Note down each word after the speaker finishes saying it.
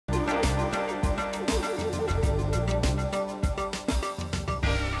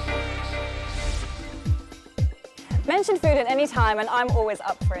mention food at any time and I'm always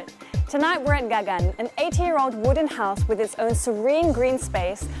up for it. Tonight we're at Gaggan, an 80-year-old wooden house with its own serene green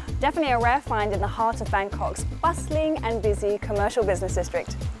space, definitely a rare find in the heart of Bangkok's bustling and busy commercial business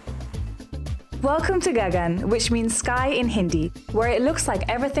district. Welcome to Gaggan, which means sky in Hindi, where it looks like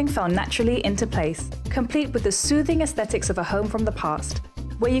everything fell naturally into place, complete with the soothing aesthetics of a home from the past,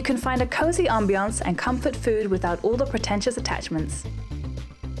 where you can find a cozy ambiance and comfort food without all the pretentious attachments.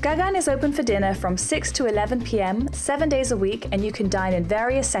 Gaggan is open for dinner from 6 to 11 p.m. 7 days a week, and you can dine in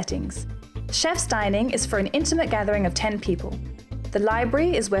various settings. Chef's dining is for an intimate gathering of 10 people. The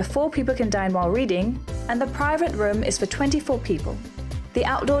library is where 4 people can dine while reading, and the private room is for 24 people. The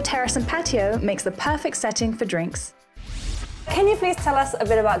outdoor terrace and patio makes the perfect setting for drinks. Can you please tell us a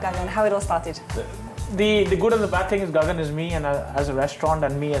bit about Gaggan, how it all started? The good and the bad thing is Gaggan is me and as a restaurant,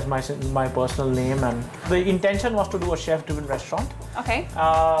 and me as my personal name, and the intention was to do a chef-driven restaurant. Okay.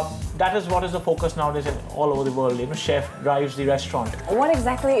 That is what is the focus nowadays all over the world. You know, chef drives the restaurant. What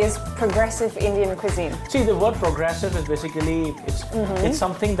exactly is progressive Indian cuisine? See, the word progressive is basically it's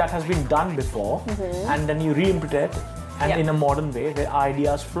something that has been done before, and then you reinterpret it, and in a modern way where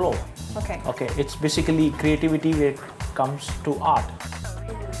ideas flow. Okay. Okay. It's basically creativity where it comes to art.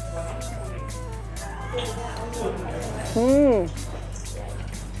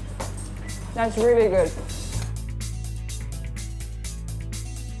 That's really good.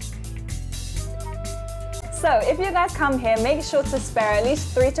 So if you guys come here, make sure to spare at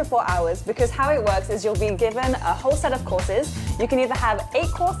least 3 to 4 hours, because how it works is you'll be given a whole set of courses. You can either have 8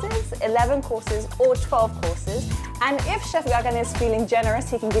 courses, 11 courses, or 12 courses. And if Chef Gaggan is feeling generous,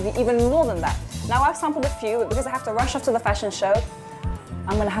 he can give you even more than that. Now I've sampled a few, but because I have to rush off to the fashion show,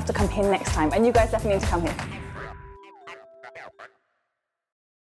 I'm gonna have to come here next time, and you guys definitely need to come here.